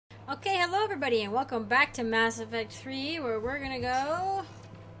Okay, hello everybody, and welcome back to Mass Effect 3, where we're gonna go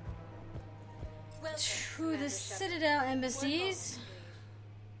to the Citadel embassies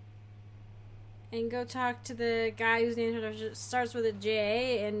and go talk to the guy whose name starts with a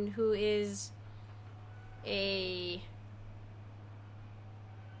J and who is an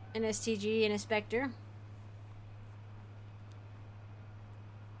STG, an inspector.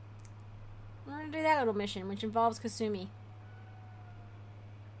 We're gonna do that little mission, which involves Kasumi.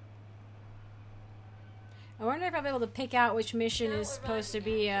 I wonder if I'll be able to pick out which mission is supposed to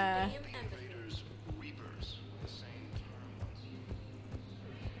be,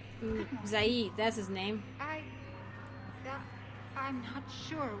 Zaid, that's his name. I'm not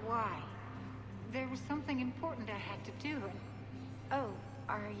sure why. There was something important I had to do. Oh,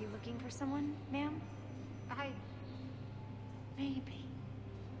 are you looking for someone, ma'am? Maybe.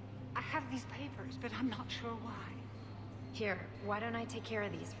 I have these papers, but I'm not sure why. Here, why don't I take care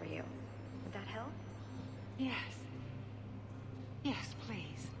of these for you? Would that help? Yes. Yes,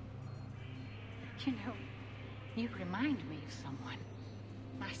 please. You know, you remind me of someone.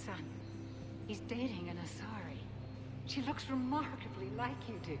 My son. He's dating an Asari. She looks remarkably like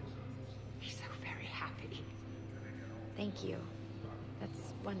you do. He's so very happy. Thank you.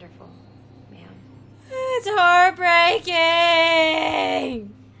 That's wonderful, ma'am. It's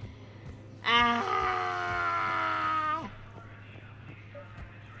heartbreaking! Ah!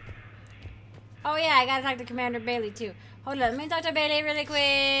 Oh yeah, I gotta talk to Commander Bailey too. Hold on, let me talk to Bailey really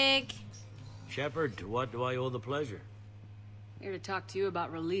quick. Shepard, to what do I owe the pleasure? Here to talk to you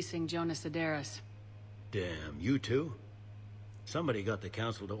about releasing Jonas Sedaris. Damn, you too? Somebody got the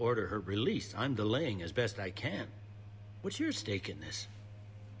council to order her release. I'm delaying as best I can. What's your stake in this?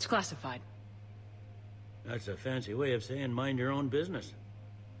 It's classified. That's a fancy way of saying mind your own business.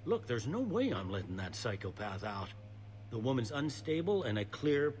 Look, there's no way I'm letting that psychopath out. The woman's unstable and a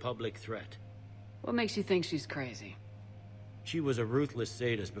clear public threat. What makes you think she's crazy? She was a ruthless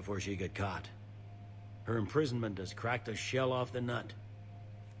sadist before she got caught. Her imprisonment has cracked the shell off the nut.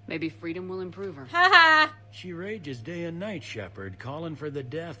 Maybe freedom will improve her. Haha! She rages day and night, Shepard, calling for the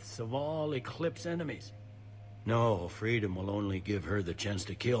deaths of all Eclipse enemies. No, freedom will only give her the chance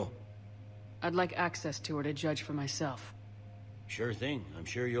to kill. I'd like access to her to judge for myself. Sure thing. I'm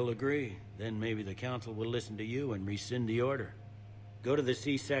sure you'll agree. Then maybe the council will listen to you and rescind the order. Go to the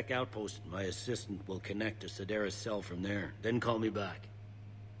C-Sec outpost. My assistant will connect to Sedaris' cell from there. Then call me back.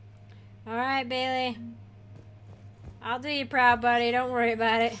 Alright, Bailey. I'll do you proud, buddy. Don't worry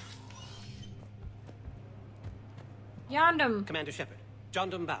about it. Yondum. Commander Shepard.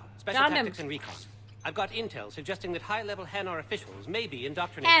 Jondum Bao. Special Jondum. Tactics and Recon. I've got intel suggesting that high-level Hanar officials may be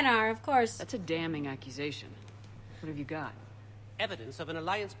indoctrinated. Hanar, of course. That's a damning accusation. What have you got? Evidence of an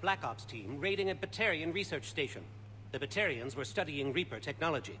Alliance Black Ops team raiding a Batarian research station. The Batarians were studying Reaper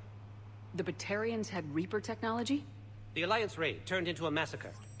technology. The Batarians had Reaper technology? The Alliance raid turned into a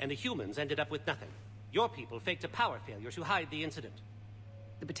massacre, and the humans ended up with nothing. Your people faked a power failure to hide the incident.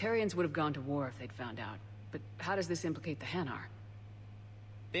 The Batarians would have gone to war if they'd found out. But how does this implicate the Hanar?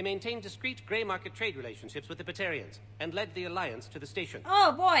 They maintained discreet gray market trade relationships with the Batarians, and led the Alliance to the station.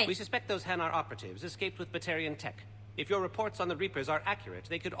 Oh, boy. We suspect those Hanar operatives escaped with Batarian tech. If your reports on the Reapers are accurate,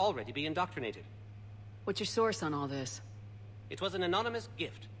 they could already be indoctrinated. What's your source on all this? It was an anonymous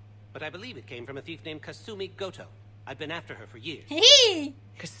gift, but I believe it came from a thief named Kasumi Goto. I've been after her for years. Hee!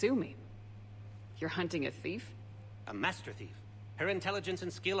 Kasumi? You're hunting a thief? A master thief. Her intelligence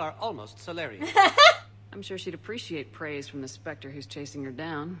and skill are almost Solarian. I'm sure she'd appreciate praise from the Spectre who's chasing her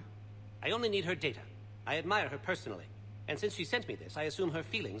down. I only need her data. I admire her personally. And since she sent me this, I assume her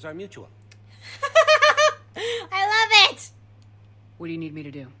feelings are mutual. I love it! What do you need me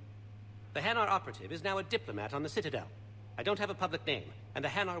to do? The Hanar operative is now a diplomat on the Citadel. I don't have a public name, and the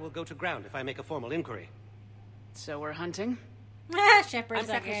Hanar will go to ground if I make a formal inquiry. So we're hunting? Shepard's I'm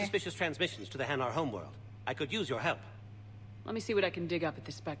tracking okay. suspicious transmissions to the Hanar homeworld. I could use your help. Let me see what I can dig up at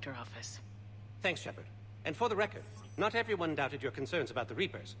the Spectre office. Thanks, Shepard. And for the record, not everyone doubted your concerns about the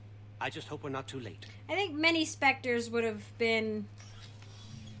Reapers. I just hope we're not too late. I think many Spectres would have been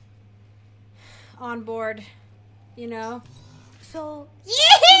on board, you know? So,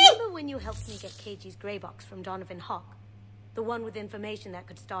 remember when you helped me get KG's gray box from Donovan Hawk? The one with information that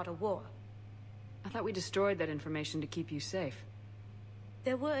could start a war? I thought we destroyed that information to keep you safe.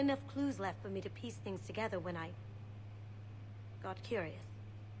 There were enough clues left for me to piece things together when I got curious.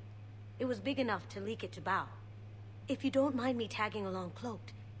 It was big enough to leak it to Bao. If you don't mind me tagging along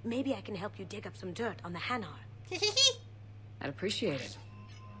cloaked, maybe I can help you dig up some dirt on the Hanar. I'd appreciate it.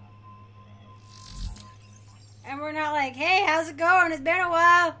 And we're not like, hey, how's it going? It's been a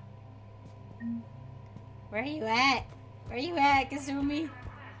while. Where are you at? Where are you at, Kasumi?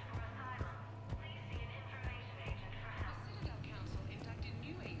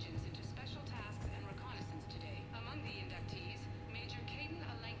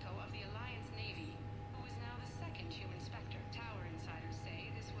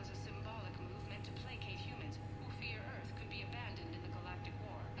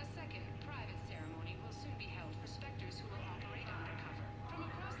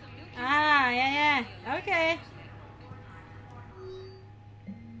 Okay.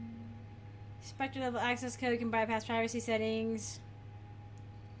 Spectre level access code can bypass privacy settings.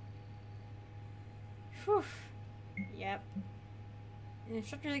 Whew. Yep.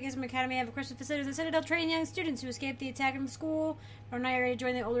 Instructors at Gizmo Academy have requested facilities at Citadel train young students who escaped the attack from the school or are not ready to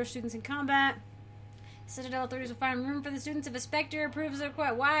join the older students in combat. Citadel authorities will find room for the students if a Spectre approves the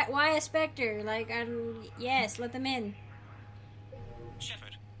request. Why a Spectre? Like, yes, let them in.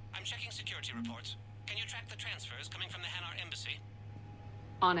 Shepard, I'm checking security reports. Can you track the transfers coming from the Hanar embassy?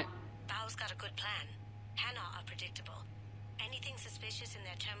 On it. Bao's got a good plan. Hanar are predictable. Anything suspicious in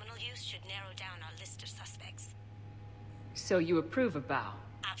their terminal use should narrow down our list of suspects. So you approve of Bao?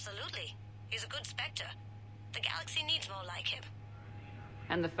 Absolutely. He's a good Spectre. The galaxy needs more like him.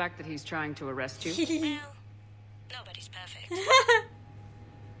 And the fact that he's trying to arrest you? Well, nobody's perfect.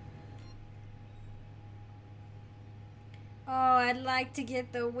 Oh, I'd like to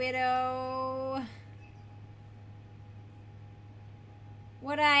get the Widow.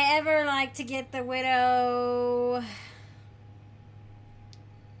 Would I ever like to get the Widow?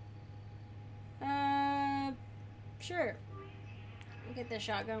 Sure. We'll get the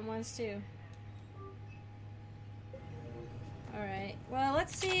shotgun ones too. Alright. Well,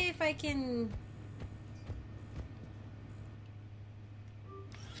 let's see if I can...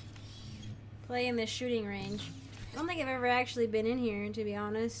 play in this shooting range. I don't think I've ever actually been in here, to be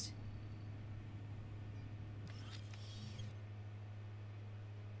honest.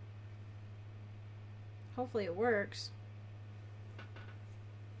 Hopefully it works.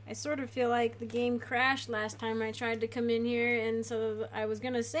 I sort of feel like the game crashed last time I tried to come in here, and so I was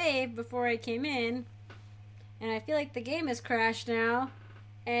gonna save before I came in. And I feel like the game has crashed now,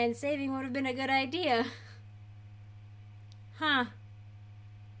 and saving would have been a good idea. Huh.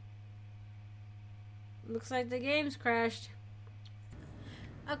 Looks like the game's crashed.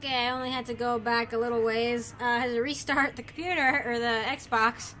 Okay, I only had to go back a little ways. I had to restart the computer, or the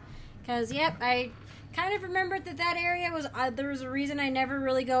Xbox. Because, yep, I kind of remembered that area was... there was a reason I never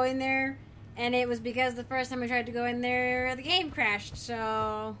really go in there. And it was because the first time I tried to go in there, the game crashed.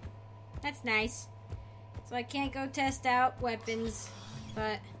 So, that's nice. So I can't go test out weapons.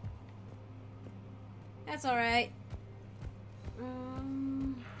 But, that's alright.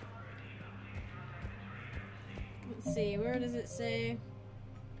 Let's see, where does it say?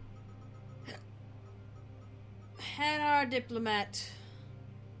 Hanar diplomat.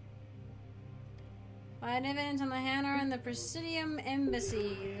 Find evidence on the Hanar and the Presidium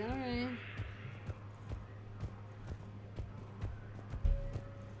embassies. Alright.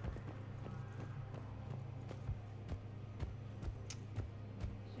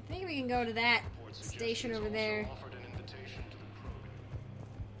 I think we can go to that station over there.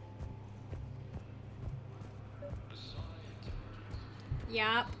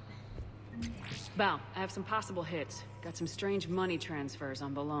 Yup. Bao, I have some possible hits. Got some strange money transfers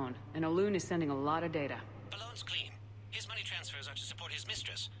on Balone, and Olun is sending a lot of data. Balone's clean. His money transfers are to support his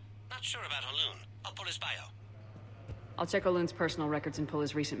mistress. Not sure about Olun. I'll pull his bio. I'll check Olun's personal records and pull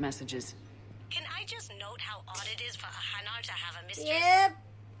his recent messages. Can I just note how odd it is for a Hanar to have a mistress? Yep.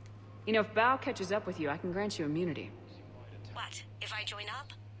 You know, if Bao catches up with you, I can grant you immunity. What, if I join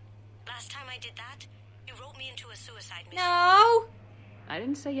up? Last time I did that, you wrote me into a suicide mission. No. I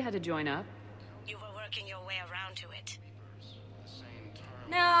didn't say you had to join up. You were working your way around to it.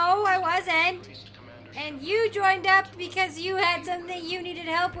 No, I wasn't. And you joined up because you had something you needed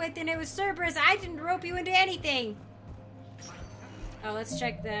help with, and it was Cerberus. I didn't rope you into anything. Oh, let's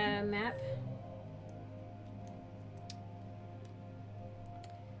check the map.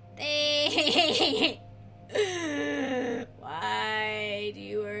 Why do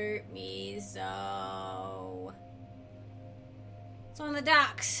you hurt me so? It's on the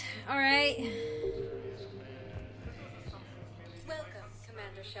docks. All right. Welcome,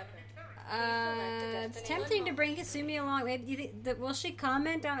 Commander Shepard. It's tempting to bring Kasumi along. Maybe do you think that will she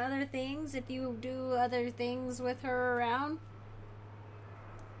comment on other things if you do other things with her around?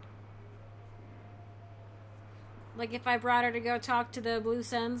 Like if I brought her to go talk to the Blue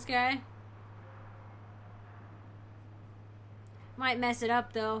Suns guy? Might mess it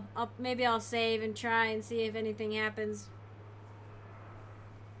up though. Maybe I'll save and try and see if anything happens.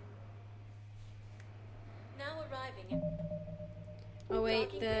 Now arriving at Oh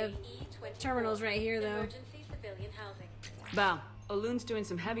wait, the terminal's right here though. emergency civilian housing. Bao, Olun's doing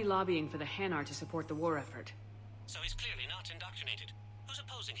some heavy lobbying for the Hanar to support the war effort. So he's clearly not indoctrinated. Who's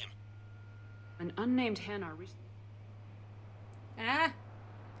opposing him? An unnamed Hanar Ah.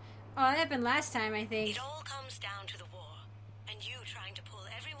 Oh, that happened last time, I think. It all comes down to the war, and you trying to pull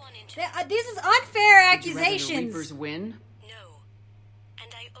everyone into This is unfair Would you rather the accusations. Reapers win? No.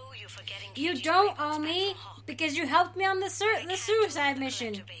 And I owe you for getting You Katie don't Reapers owe back me from Hawk. because you helped me on the I can't suicide do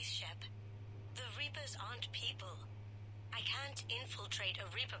mission. the base, Shep. The Reapers aren't people. I can't infiltrate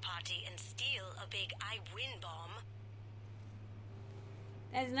a Reaper party and steal a big I win bomb.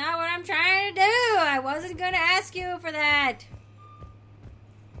 That's not what I'm trying to do. I wasn't going to ask you for that.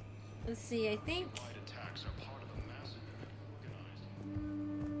 Let's see, I think...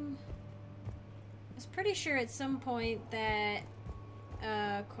 I was pretty sure at some point that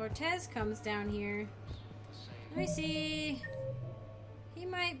Cortez comes down here. Let me see. He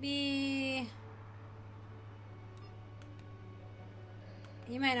might be...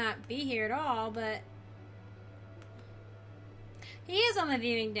 He might not be here at all, but... He is on the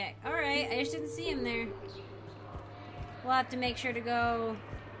viewing deck. Alright, I just didn't see him there. We'll have to make sure to go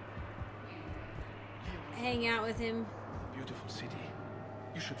hang out with him. Beautiful city.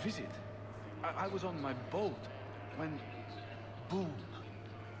 You should visit. I was on my boat when, boom,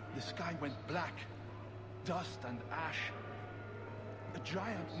 the sky went black. Dust and ash. A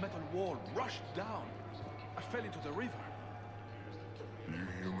giant metal wall rushed down. I fell into the river. You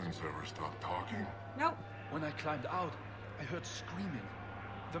humans ever stop talking? Nope. When I climbed out, I heard screaming.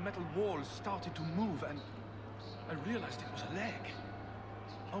 The metal wall started to move and I realized it was a leg.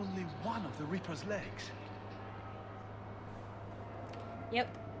 Only one of the Reaper's legs. Yep.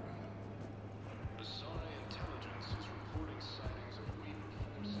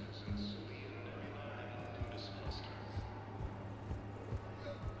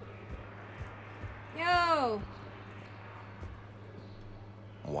 Yo!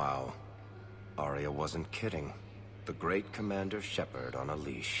 Wow. Arya wasn't kidding. The great Commander Shepard on a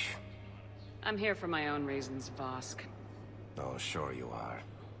leash. I'm here for my own reasons, Vosk. Oh, sure you are.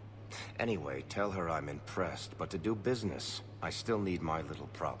 Anyway, tell her I'm impressed, but to do business, I still need my little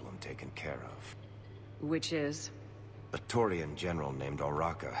problem taken care of. Which is? A Turian general named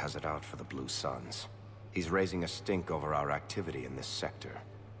Oraka has it out for the Blue Suns. He's raising a stink over our activity in this sector.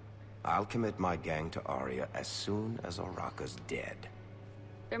 I'll commit my gang to Arya as soon as Oraka's dead.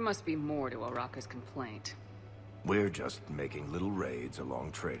 There must be more to Oraka's complaint. We're just making little raids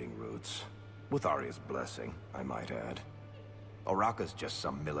along trading routes. With Arya's blessing, I might add. Oraka's just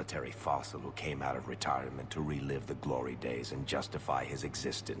some military fossil who came out of retirement to relive the glory days and justify his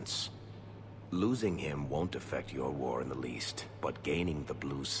existence. Losing him won't affect your war in the least, but gaining the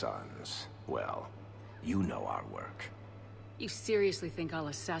Blue Suns, well, you know our work. You seriously think I'll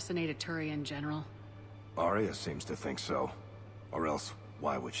assassinate a Turian general? Arya seems to think so. Or else,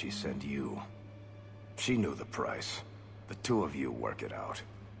 why would she send you? She knew the price. The two of you work it out.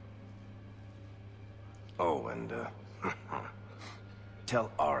 Oh, and,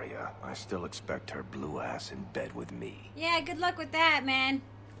 tell Arya I still expect her blue ass in bed with me. Yeah, good luck with that, man.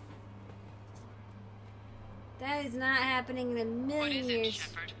 That is not happening in a million years.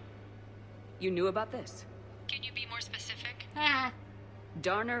 Shepard? You knew about this? Can you be more specific? Ah.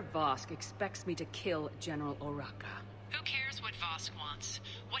 Darner Vosk expects me to kill General Oraka. Who cares what Vosk wants?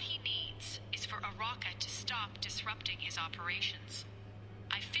 What he needs is for Oraka to stop disrupting his operations.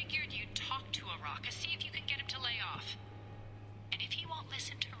 I figured you'd talk to Oraka, see if you can get him to lay off. And if he won't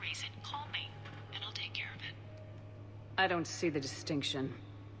listen to reason, call me, and I'll take care of it. I don't see the distinction.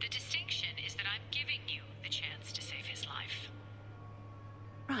 The distinction is that I'm giving you the chance to save his life.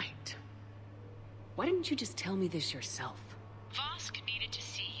 Right. Why didn't you just tell me this yourself? Vosk needed to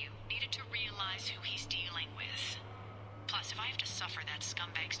see you, needed to realize who he's dealing with. Plus, if I have to suffer that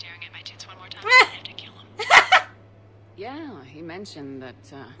scumbag staring at my tits one more time, I have to kill him. Yeah, he mentioned that,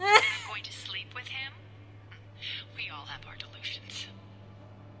 I'm going to sleep with him? We all have our delusions.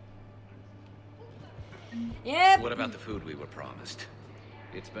 Yep. What about the food we were promised?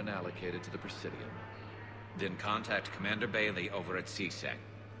 It's been allocated to the Presidium. Then contact Commander Bailey over at CSEC.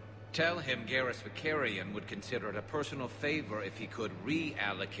 Tell him Garrus Vakarian would consider it a personal favor if he could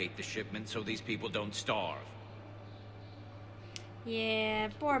reallocate the shipment so these people don't starve. Yeah,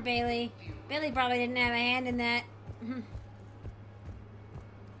 poor Bailey. Bailey probably didn't have a hand in that.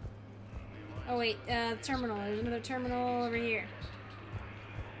 Oh wait, terminal. There's another terminal over here.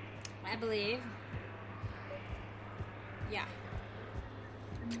 I believe. Yeah.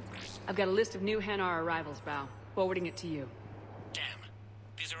 I've got a list of new Hanar arrivals, Bao. Forwarding it to you. Damn.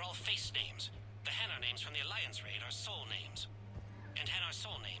 These are all face names. The Hanar names from the Alliance raid are soul names. And Hanar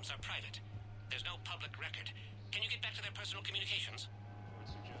soul names are private. There's no public record. Can you get back to their personal communications?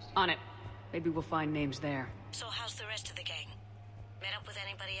 On it. Maybe we'll find names there. So how's the rest of the gang? Met up with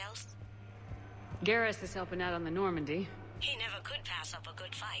anybody else? Garrus is helping out on the Normandy. He never could pass up a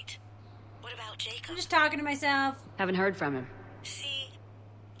good fight. What about Jacob? I'm just talking to myself. Haven't heard from him. See,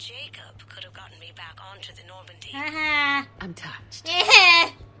 Jacob could have gotten me back onto the Normandy. Haha. I'm touched.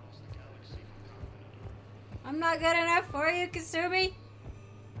 Yeah. I'm not good enough for you, Kasumi.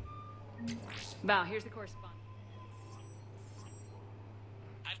 Val, here's the correspondence.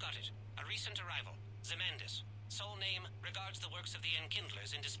 I've got it. A recent arrival. Zemandis. Sole name, regards the works of the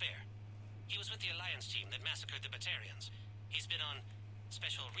Enkindlers in despair. He was with the Alliance team that massacred the Batarians. He's been on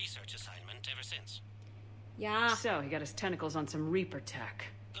special research assignment ever since. Yeah. So, he got his tentacles on some Reaper tech.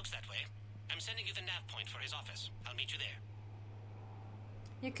 Looks that way. I'm sending you the nav point for his office. I'll meet you there.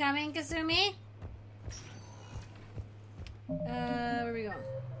 You coming, Kasumi? Where are we going?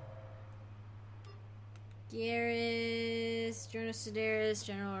 Garrus, Jonas Sedaris,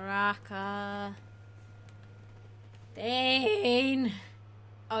 General Raka. Thane.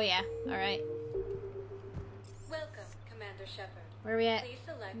 Oh yeah, alright. Welcome, Commander Shepard. Where are we at? Please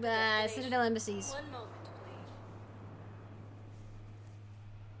select the destination. Citadel Embassies. 1 moment, please.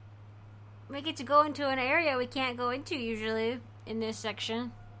 We get to go into an area we can't go into usually in this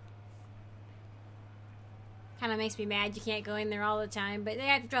section. Kind of makes me mad you can't go in there all the time, but they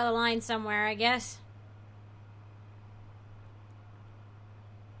have to draw the line somewhere, I guess.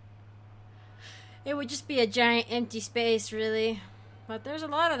 It would just be a giant empty space, really. But there's a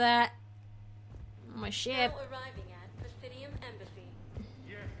lot of that on my ship. Now arriving at Presidium Embassy.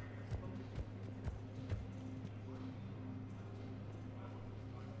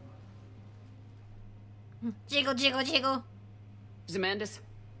 Jiggle, jiggle, jiggle. Zemandis?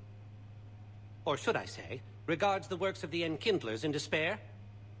 Or should I say, regards the works of the Enkindlers in despair?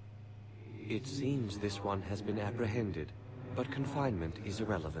 It seems this one has been apprehended, but confinement is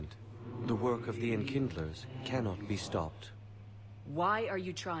irrelevant. The work of the Enkindlers cannot be stopped. Why are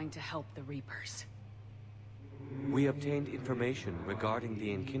you trying to help the Reapers? We obtained information regarding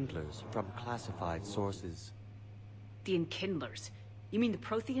the Enkindlers from classified sources. The Enkindlers? You mean the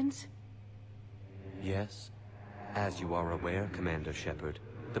Protheans? Yes. As you are aware, Commander Shepard,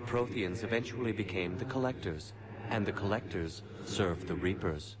 the Protheans eventually became the Collectors, and the Collectors served the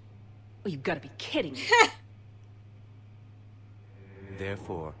Reapers. Oh, you've got to be kidding me.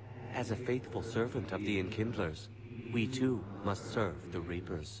 Therefore, as a faithful servant of the Enkindlers, we too must serve the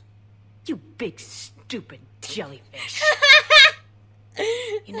Reapers. You big, stupid jellyfish.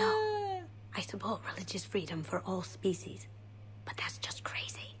 You know, I support religious freedom for all species, but that's just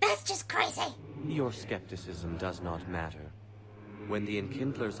crazy. That's just crazy. Your skepticism does not matter. When the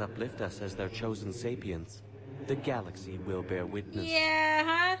Enkindlers uplift us as their chosen sapients, the galaxy will bear witness. Yeah,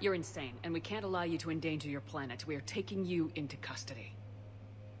 huh? You're insane, and we can't allow you to endanger your planet. We are taking you into custody.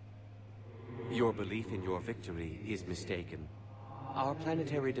 Your belief in your victory is mistaken. Our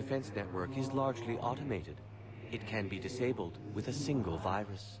planetary defense network is largely automated. It can be disabled with a single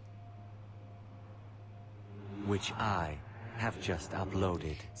virus, which I have just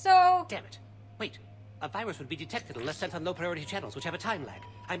uploaded. So... Damn it. Wait. A virus would be detected unless sent on low-priority channels, which have a time lag.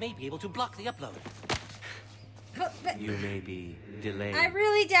 I may be able to block the upload. But you may be delayed. I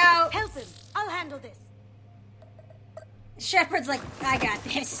really doubt... Help him! I'll handle this! Shepard's like, I got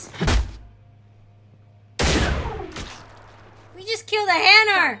this. We just killed a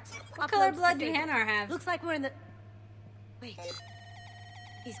Hanar! What color blood do Hanar have? Looks like we're in the... Wait.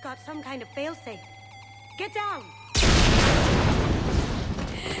 He's got some kind of failsafe. Get down!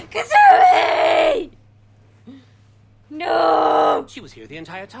 Kasumi! No! She was here the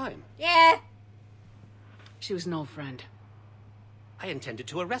entire time. Yeah. She was an old friend. I intended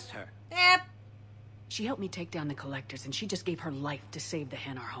to arrest her. Yep. She helped me take down the Collectors, and she just gave her life to save the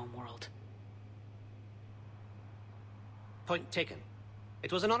Hanar homeworld. Point taken.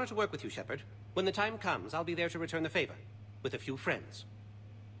 It was an honor to work with you, Shepard. When the time comes, I'll be there to return the favor. With a few friends.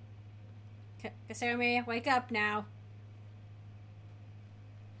 Kasumi, wake up now.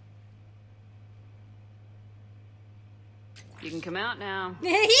 You can come out now.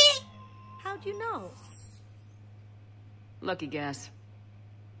 How'd you know? Lucky guess.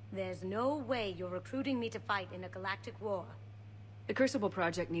 There's no way you're recruiting me to fight in a galactic war. The Crucible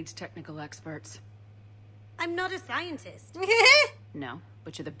Project needs technical experts. I'm not a scientist. No,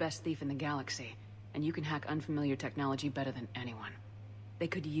 but you're the best thief in the galaxy, and you can hack unfamiliar technology better than anyone. They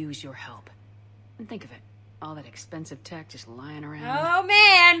could use your help. And think of it, all that expensive tech just lying around. Oh,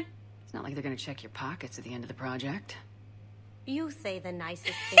 man! It's not like they're gonna check your pockets at the end of the project. You say the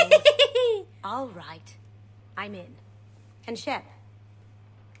nicest things. All right. I'm in. And Shep,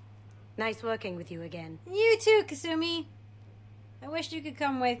 nice working with you again. You too, Kasumi. I wish you could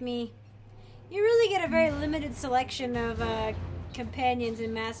come with me. You really get a very limited selection of companions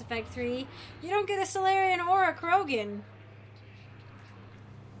in Mass Effect 3. You don't get a Solarian or a Krogan.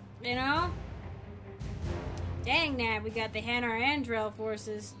 You know? Dang, Nab, we got the Hanar and Drell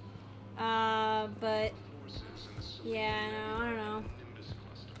forces. But yeah, no, I don't know.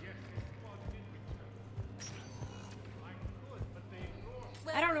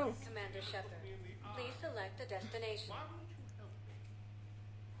 I don't know. Commander Shepard, please select a destination. Why won't you help me?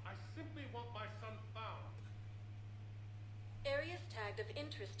 I simply want my son found. Areas tagged of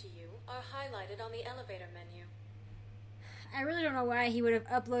interest to you are highlighted on the elevator menu. I really don't know why he would have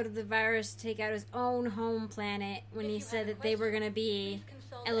uploaded the virus to take out his own home planet when he said that they were going to be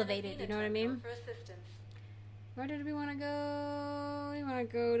elevated, you know what I mean? Where did we want to go? We want to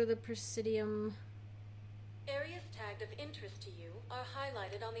go to the Presidium. Areas tagged of interest to you are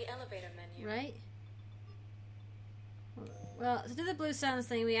highlighted on the elevator menu. Right? Well, to do the Blue Suns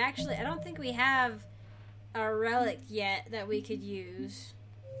thing, we actually, I don't think we have a relic yet that we could use.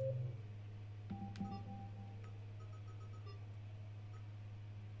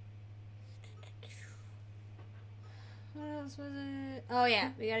 What else was it? Oh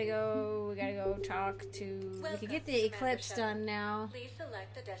yeah, we gotta go talk to, we could get the Eclipse done now. Please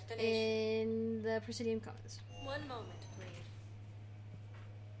select a destination. In the Presidium Commons. One moment, please.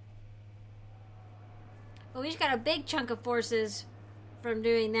 Well, we just got a big chunk of forces from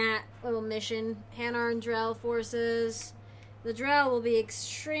doing that little mission. Hanar and Drell forces. The Drell will be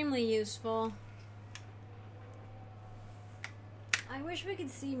extremely useful. I wish we could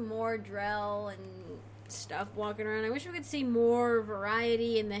see more Drell and stuff walking around. I wish we could see more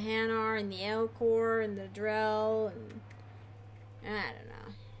variety in the Hanar and the Elcor and the Drell and I don't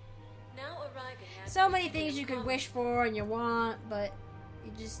know. Now arriving at So many things you could wish for and you want, but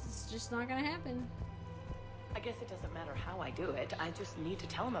it's just not gonna happen. I guess it doesn't matter how I do it. I just need to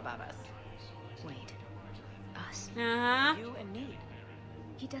tell him about us. Wait. Us? Uh-huh. You and me.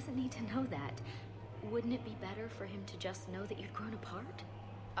 He doesn't need to know that. Wouldn't it be better for him to just know that you'd grown apart?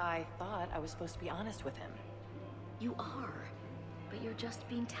 I thought I was supposed to be honest with him. You are. But you're just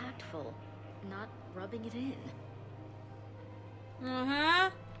being tactful, not rubbing it in. Uh-huh.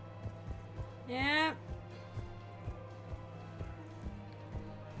 Yeah.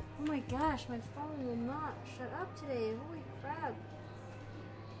 Oh my gosh, my phone will not shut up today. Holy crap.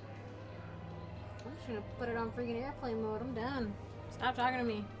 I'm just gonna put it on freaking airplane mode. I'm done. Stop talking to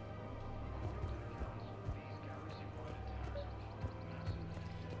me.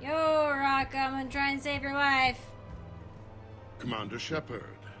 Yo, Rock, I'm gonna try and save your life. Commander Shepard.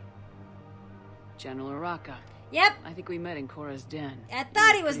 General Araka. Yep. I think we met in Cora's den. I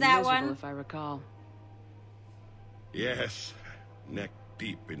thought he was Pretty that miserable, one. if I recall. Yes, neck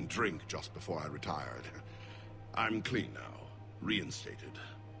deep in drink just before I retired. I'm clean now, reinstated.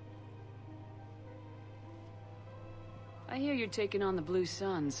 I hear you're taking on the Blue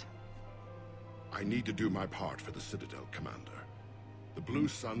Suns. I need to do my part for the Citadel, Commander. The Blue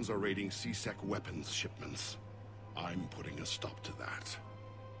Suns are raiding CSEC weapons shipments. I'm putting a stop to that.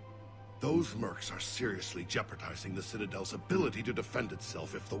 Those mercs are seriously jeopardizing the Citadel's ability to defend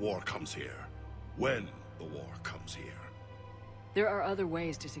itself if the war comes here. When the war comes here. There are other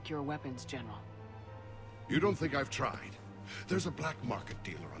ways to secure weapons, General. You don't think I've tried? There's a black market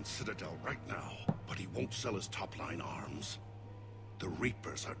dealer on Citadel right now, but he won't sell his top-line arms. The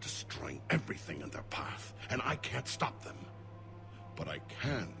Reapers are destroying everything in their path, and I can't stop them. But I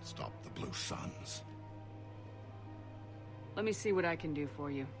can stop the Blue Suns. Let me see what I can do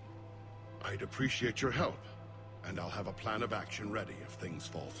for you. I'd appreciate your help, and I'll have a plan of action ready if things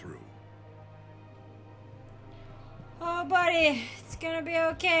fall through. Oh, buddy, it's gonna be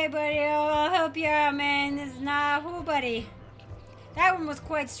okay, buddy. I'll help you out, man. This is not who, buddy. That one was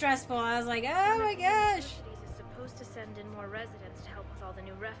quite stressful. I was like, oh my gosh. Is supposed to send in more residents to help with all the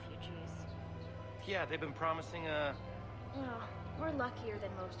new refugees. Yeah, they've been promising Well, we're luckier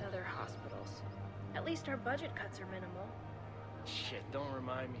than most other hospitals. At least our budget cuts are minimal. Shit, don't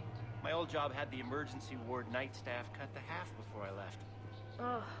remind me. My old job had the emergency ward night staff cut to half before I left.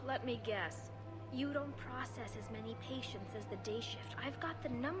 Oh, let me guess. You don't process as many patients as the day shift. I've got the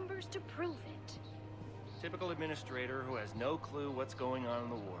numbers to prove it. Typical administrator who has no clue what's going on in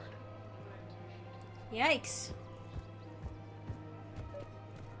the ward. Yikes.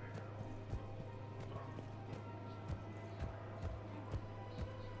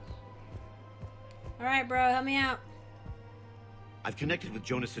 Alright, bro, help me out. I've connected with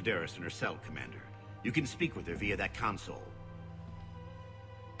Jonas Sedaris in her cell, Commander. You can speak with her via that console.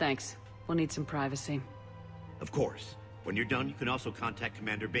 Thanks. We'll need some privacy. Of course. When you're done, you can also contact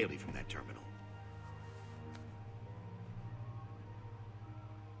Commander Bailey from that terminal.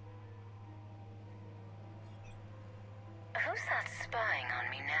 Who's that spying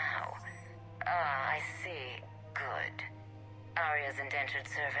on me now? Ah, I see. Good. Arya's indentured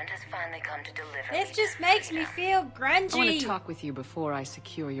servant has finally come to deliver This me just to makes me feel grungy. I want to talk with you before I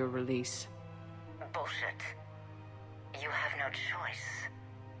secure your release. Bullshit. You have no choice.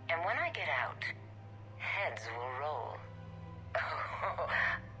 And when I get out, heads will roll.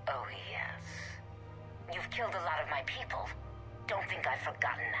 Oh, yes. You've killed a lot of my people. Don't think I've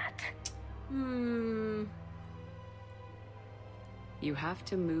forgotten that. You have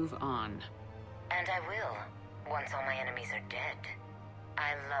to move on. And I will, once all my enemies are dead.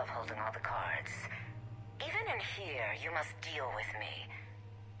 I love holding all the cards. Even in here, you must deal with me.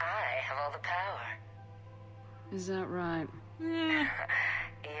 I have all the power. Is that right?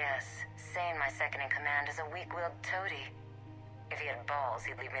 Yes, Sane, my second-in-command, is a weak-willed toady. If he had balls,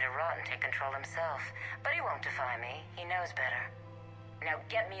 he'd leave me to rot and take control himself. But he won't defy me. He knows better. Now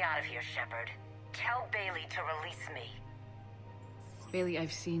get me out of here, Shepard. Tell Bailey to release me. Bailey,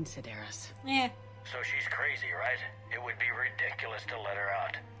 I've seen Sedaris. Yeah. So she's crazy, right? It would be ridiculous to let her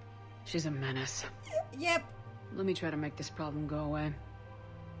out. She's a menace. Yep. Let me try to make this problem go away.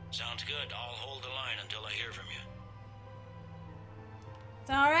 Sounds good. I'll hold the line until I hear from you. It's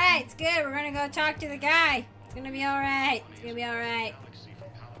alright. It's good. We're gonna go talk to the guy. It's gonna be alright. It's gonna be alright.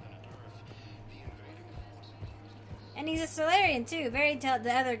 And he's a Solarian, too. Very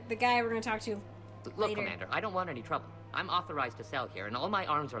the guy we're gonna talk to Look, later. Commander, I don't want any trouble. I'm authorized to sell here, and all my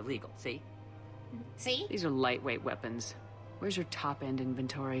arms are legal, see? See? These are lightweight weapons. Where's your top-end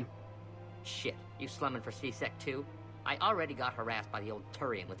inventory? Shit, you slumming for C-Sec too? I already got harassed by the old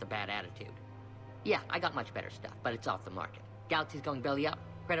Turian with a bad attitude. Yeah, I got much better stuff, but it's off the market. Galaxy's going belly up.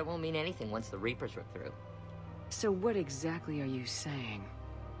 Credit won't mean anything once the Reapers rip through. So what exactly are you saying?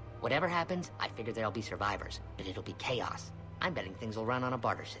 Whatever happens, I figure there'll be survivors, but it'll be chaos. I'm betting things will run on a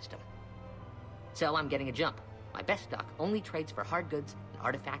barter system. So I'm getting a jump. My best stock only trades for hard goods and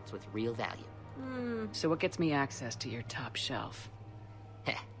artifacts with real value. So what gets me access to your top shelf?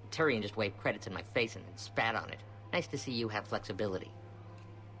 Heh, Turian just waved credits in my face and then spat on it. Nice to see you have flexibility.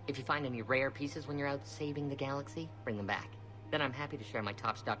 If you find any rare pieces when you're out saving the galaxy, bring them back. Then I'm happy to share my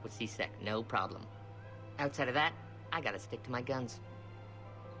top stock with C-Sec, no problem. Outside of that, I gotta stick to my guns.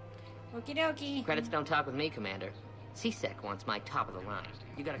 Okie dokie. Credits don't talk with me, Commander. C-Sec wants my top of the line.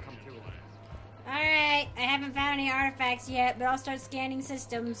 You gotta come through with it. Alright, I haven't found any artifacts yet, but I'll start scanning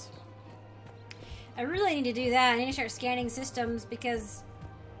systems. I really need to do that. I need to start scanning systems because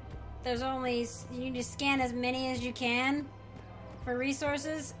there's only... You need to scan as many as you can for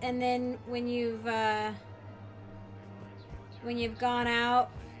resources, and then when you've gone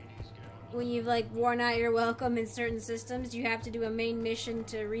out, when you've, like, worn out your welcome in certain systems, you have to do a main mission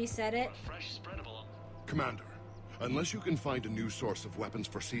to reset it. Commander, unless you can find a new source of weapons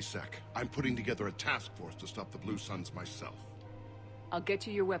for C-Sec, I'm putting together a task force to stop the Blue Suns myself. I'll get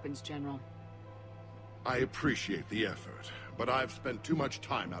you your weapons, General. I appreciate the effort, but I've spent too much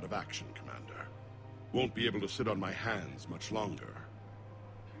time out of action, Commander. Won't be able to sit on my hands much longer.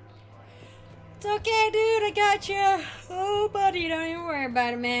 It's okay, dude. I got you. Oh, buddy, don't even worry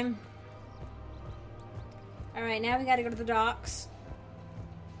about it, man. Alright, now we gotta go to the docks.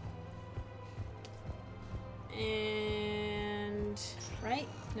 And... right?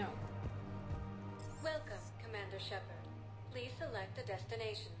 No. Welcome, Commander Shepard. Please select a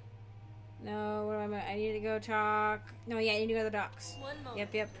destination. No, what am I need to go talk... No, yeah, I need to go to the docks. One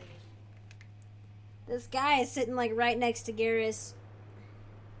moment, Yep. This guy is sitting, like, right next to Garrus.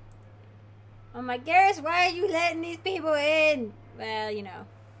 I'm like, Garrus, why are you letting these people in? Well, you know.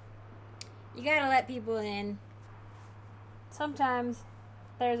 You gotta let people in. Sometimes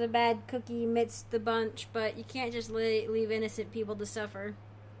there's a bad cookie amidst the bunch, but you can't just leave innocent people to suffer.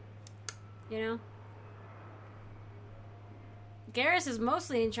 You know? Garrus is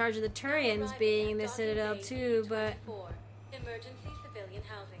mostly in charge of the Turians being in the Citadel too, but... Emergency civilian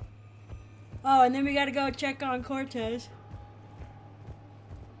housing. Oh, and then we gotta go check on Cortez.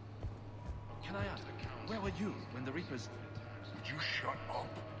 Can I ask, where were you when the Reapers... Would you shut up?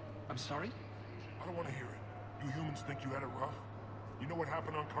 I'm sorry? I don't want to hear it. You humans think you had it rough? You know what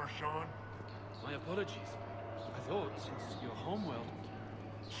happened on Karshan? My apologies. I thought, since your homeworld...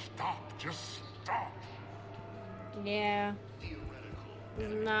 Stop. Just stop. Yeah.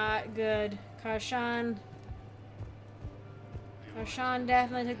 Not good. Karshan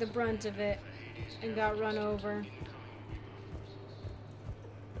definitely took the brunt of it and got run over.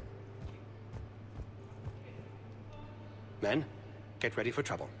 Men, get ready for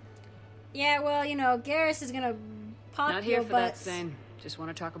trouble. Yeah, well, you know, Garrus is gonna pop Not here your for butts. that, Zane. Just want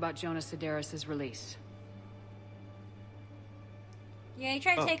to talk about Jonas Sedaris' release. Yeah, you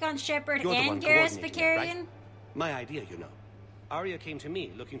tried to take on Shepard You're the one and Garrus coordinating Vicarian? that, right? My idea, you know. Arya came to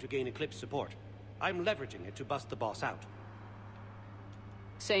me looking to gain Eclipse support. I'm leveraging it to bust the boss out.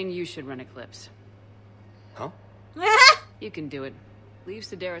 Saying you should run Eclipse. Huh? You can do it. Leave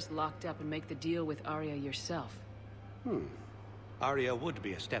Sedaris locked up and make the deal with Arya yourself. Arya would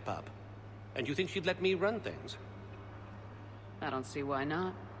be a step up. And you think she'd let me run things? I don't see why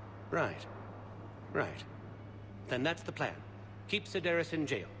not. Right. Right. Then that's the plan. Keep Sedaris in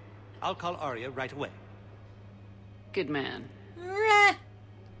jail. I'll call Arya right away. Good man.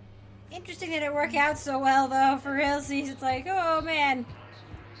 Interesting that it worked out so well, though, for realsies. It's like, oh, man.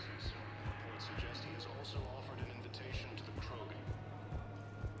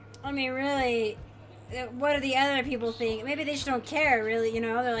 I mean, really, what do the other people think? Maybe they just don't care, really, you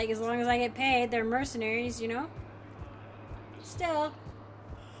know? They're like, as long as I get paid, they're mercenaries, you know? Still.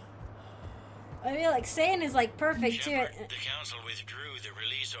 I feel like Satan is, like, perfect, too. The council withdrew the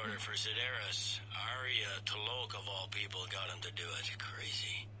release order for Sedaris. Arya Tolok, of all people, got him to do it.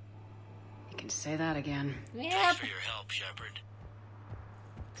 Crazy. You can say that again. Yep. Thanks for your help, Shepard.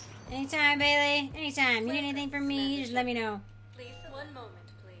 Anytime, Bailey. Anytime. You need anything from me, just let me know. Please, one moment,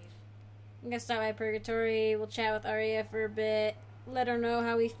 please. I'm gonna stop by Purgatory. We'll chat with Arya for a bit. Let her know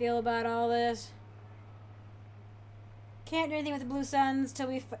how we feel about all this. Can't do anything with the Blue Suns till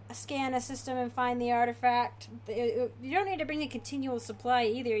we scan a system and find the artifact. You don't need to bring a continual supply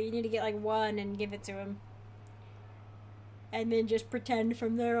either. You need to get like one and give it to him. And then just pretend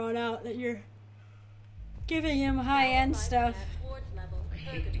from there on out that you're giving him high-end stuff. I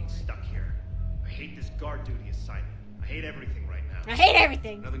hate being stuck here. I hate this guard duty assignment. I hate everything right now. I hate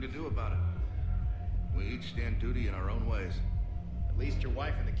everything. Nothing to do about it. We each stand duty in our own ways. At least your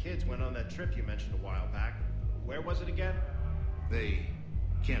wife and the kids went on that trip you mentioned a while back. Where was it again? They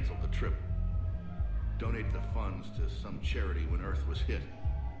canceled the trip. Donated the funds to some charity when Earth was hit.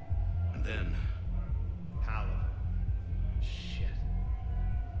 And then... Paolo. Shit.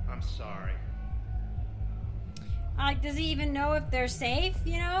 I'm sorry. Like, does he even know if they're safe,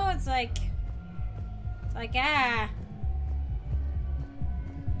 you know? It's like,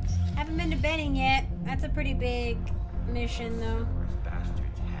 haven't been to Benning yet. That's a pretty big mission, though.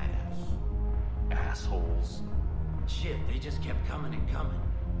 Bastards has. Assholes. Shit, they just kept coming and coming.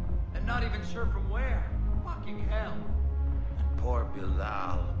 And not even sure from where. Fucking hell. And poor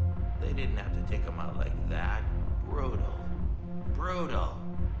Bilal. They didn't have to take him out like that. Brutal. Brutal.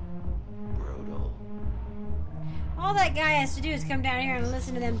 Brutal. All that guy has to do is come down here and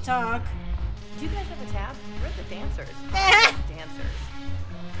listen to them talk. Do you guys have a tab? We're at the dancers. Dancers.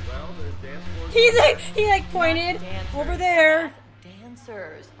 Well, there's dance floors. He pointed Dancers. over there.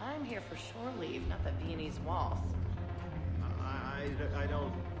 Dancers. I'm here for shore leave, not the Viennese waltz. I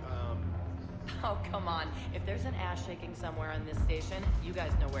don't, Oh, come on. If there's an ass shaking somewhere on this station, you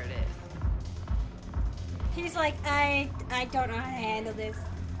guys know where it is. He's like, I don't know how to handle this.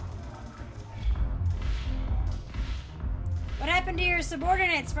 What happened to your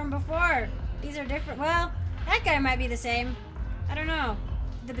subordinates from before? These are different. Well, that guy might be the same. I don't know.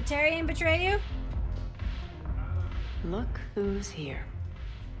 Did the Batarian betray you? Look who's here.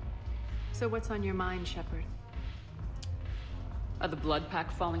 So what's on your mind, Shepard? Are the Blood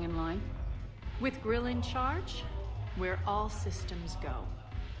Pack falling in line? With Grill in charge, where all systems go.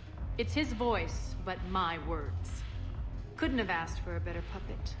 It's his voice, but my words. Couldn't have asked for a better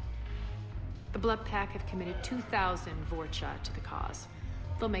puppet. The Blood Pack have committed 2,000 Vorcha to the cause.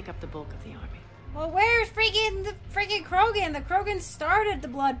 They'll make up the bulk of the army. Well, where's the freaking Krogan? The Krogan started the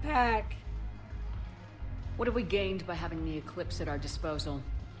Blood Pack. What have we gained by having the Eclipse at our disposal?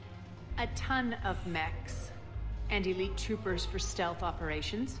 A ton of mechs and elite troopers for stealth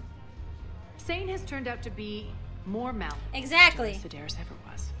operations. Sane has turned out to be more malleable exactly than Sedaris ever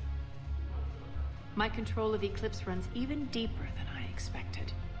was. My control of Eclipse runs even deeper than I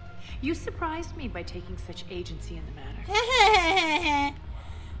expected. You surprised me by taking such agency in the matter.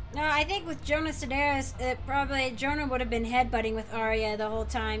 No, I think with Jonah Sedaris, probably Jonah would have been headbutting with Arya the whole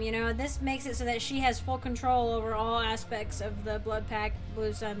time, you know? This makes it so that she has full control over all aspects of the Blood Pack,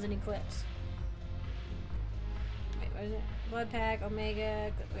 Blue Suns, and Eclipse. Wait, what is it? Blood Pack,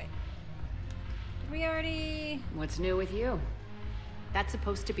 Omega... Wait. Did we already... What's new with you? That's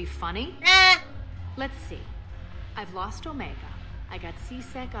supposed to be funny? Let's see. I've lost Omega. I got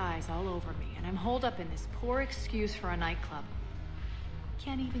C-Sec eyes all over me, and I'm holed up in this poor excuse for a nightclub.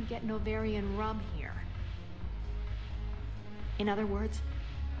 Can't even get Novarian rum here. In other words,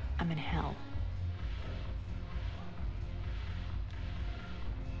 I'm in hell.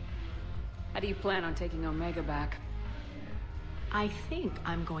 How do you plan on taking Omega back? I think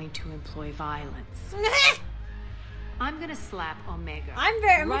I'm going to employ violence. I'm gonna slap Omega.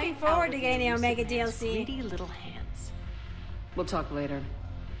 I'm looking forward to getting the Omega DLC. Greedy little hands. We'll talk later.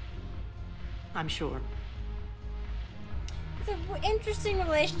 I'm sure. It's an interesting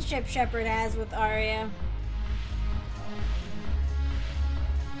relationship Shepard has with Arya.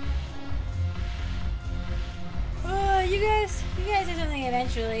 You guys do something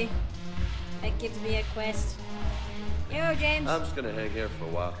eventually. That gives me a quest. Yo, James. I'm just gonna hang here for a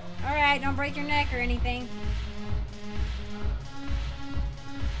while. Alright, don't break your neck or anything.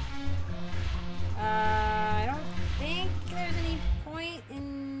 I don't think there's any point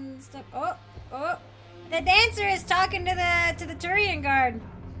in stuff. Oh! The dancer is talking to the Turian guard.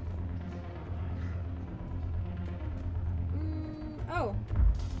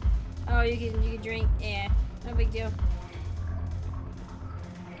 Oh, you can drink. Yeah, no big deal.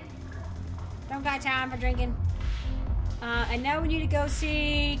 Don't got time for drinking. And now we need to go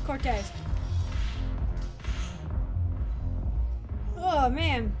see Cortez. Oh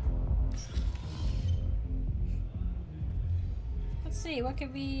man. Let's see, what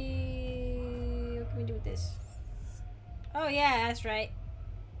can we do with this? Oh yeah, that's right.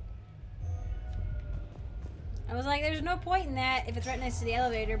 I was like, there's no point in that if it's right next to the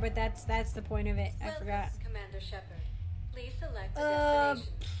elevator, but that's the point of it. I forgot. Commander Shepard. Please select a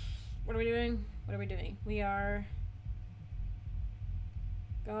destination. What are we doing? What are we doing? We are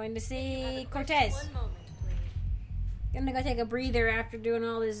going to see Cortez. 1 moment, please. Gonna go take a breather after doing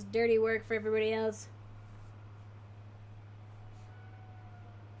all this dirty work for everybody else.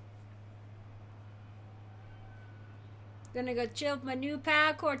 Gonna go chill with my new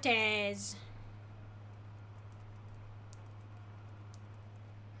pal Cortez.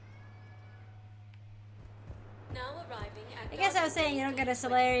 Now arriving at I guess I was saying you don't get a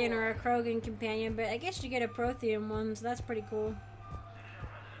Solarian or a Krogan companion, but I guess you get a Prothean one, so that's pretty cool.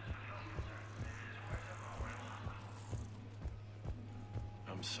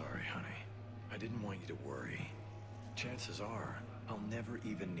 I'm sorry, honey. I didn't want you to worry. Chances are, I'll never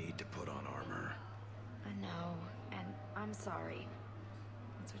even need to put on armor. I know, and I'm sorry.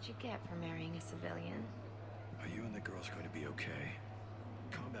 That's what you get for marrying a civilian. Are you and the girls going to be okay?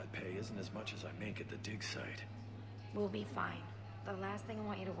 Combat pay isn't as much as I make at the dig site. We'll be fine. The last thing I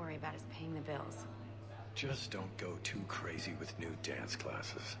want you to worry about is paying the bills. Just don't go too crazy with new dance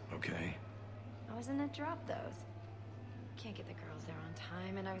classes, okay? I was gonna drop those. Can't get the girls there on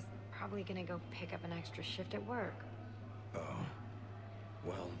time, and I was probably gonna go pick up an extra shift at work. Oh.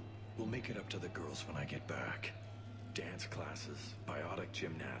 Well, we'll make it up to the girls when I get back. Dance classes, biotic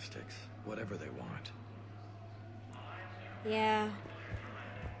gymnastics, whatever they want. Yeah.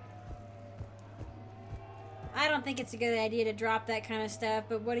 I don't think it's a good idea to drop that kind of stuff,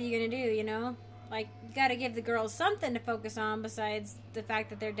 but what are you gonna do, you know? Like, you gotta give the girls something to focus on besides the fact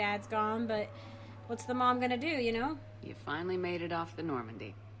that their dad's gone, but what's the mom gonna do, you know? You finally made it off the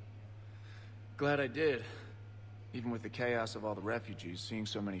Normandy. Glad I did. Even with the chaos of all the refugees, seeing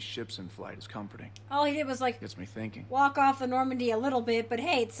so many ships in flight is comforting. All he did was, like, gets me thinking. Walk off the Normandy a little bit, but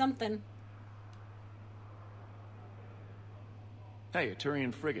hey, it's something. Hey, a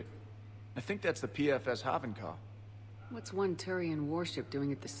Turian frigate. I think that's the PFS Havenkaw. What's one Turian warship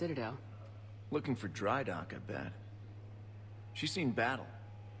doing at the Citadel? Looking for dry dock, I bet. She's seen battle.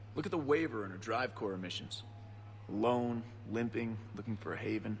 Look at the waiver in her drive core emissions. Alone, limping, looking for a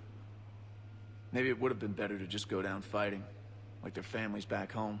haven. Maybe it would have been better to just go down fighting, like their families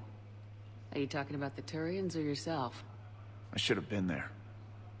back home. Are you talking about the Turians or yourself? I should have been there.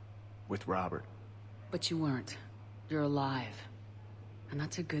 With Robert. But you weren't. You're alive. And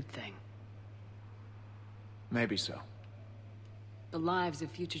that's a good thing. Maybe so. The lives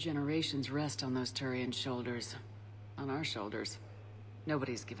of future generations rest on those Turian shoulders. On our shoulders.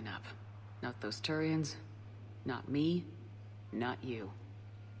 Nobody's given up. Not those Turians. Not me. Not you.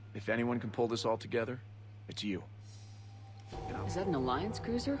 If anyone can pull this all together, it's you. Is that an Alliance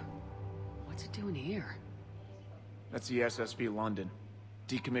cruiser? What's it doing here? That's the SSV London.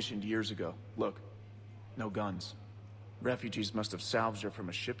 Decommissioned years ago. Look. No guns. Refugees must have salvaged her from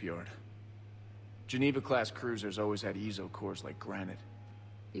a shipyard. Geneva-class cruisers always had ezo cores like granite.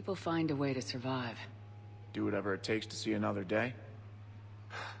 People find a way to survive. Do whatever it takes to see another day.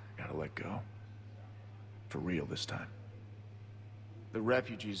 Gotta let go. For real this time. The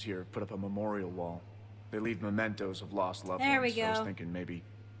refugees here have put up a memorial wall. They leave mementos of lost loved There ones. we go. So I was thinking maybe...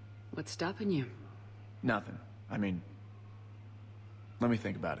 What's stopping you? Nothing. I mean... Let me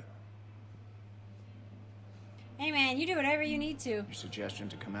think about it. Hey man, you do whatever you need to. Your suggestion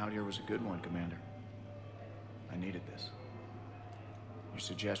to come out here was a good one, Commander. I needed this. Your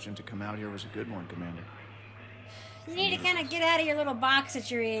suggestion to come out here was a good one, Commander. You need to kind of get out of your little box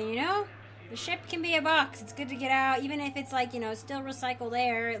that you're in, you know? The ship can be a box. It's good to get out, even if it's like, you know, still recycled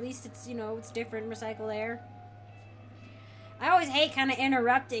air. At least it's, you know, it's different recycled air. I always hate kind of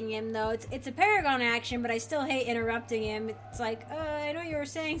interrupting him, though. It's a Paragon action, but I still hate interrupting him. It's like, I know you were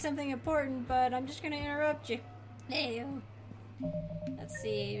saying something important, but I'm just gonna interrupt you. Hey. Let's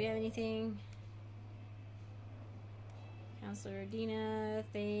see, do we have anything? Counselor Dina,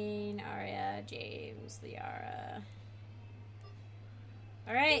 Thane, Arya, James, Liara.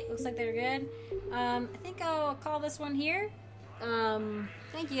 Alright, looks like they're good. I think I'll call this one here.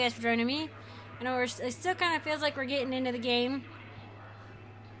 Thank you guys for joining me. I know it still kind of feels like we're getting into the game.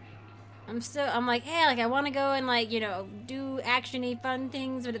 I'm like, hey, like I want to go and like, you know, do action-y fun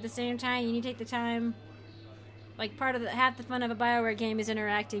things, but at the same time, you need to take the time. Like part of half the fun of a BioWare game is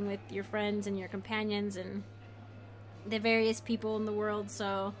interacting with your friends and your companions and the various people in the world,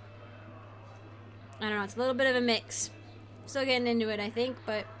 so I don't know, it's a little bit of a mix. Still getting into it, I think,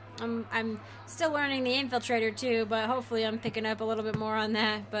 but I'm still learning the Infiltrator too, but hopefully I'm picking up a little bit more on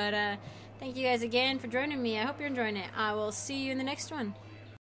that. But thank you guys again for joining me. I hope you're enjoying it. I will see you in the next one.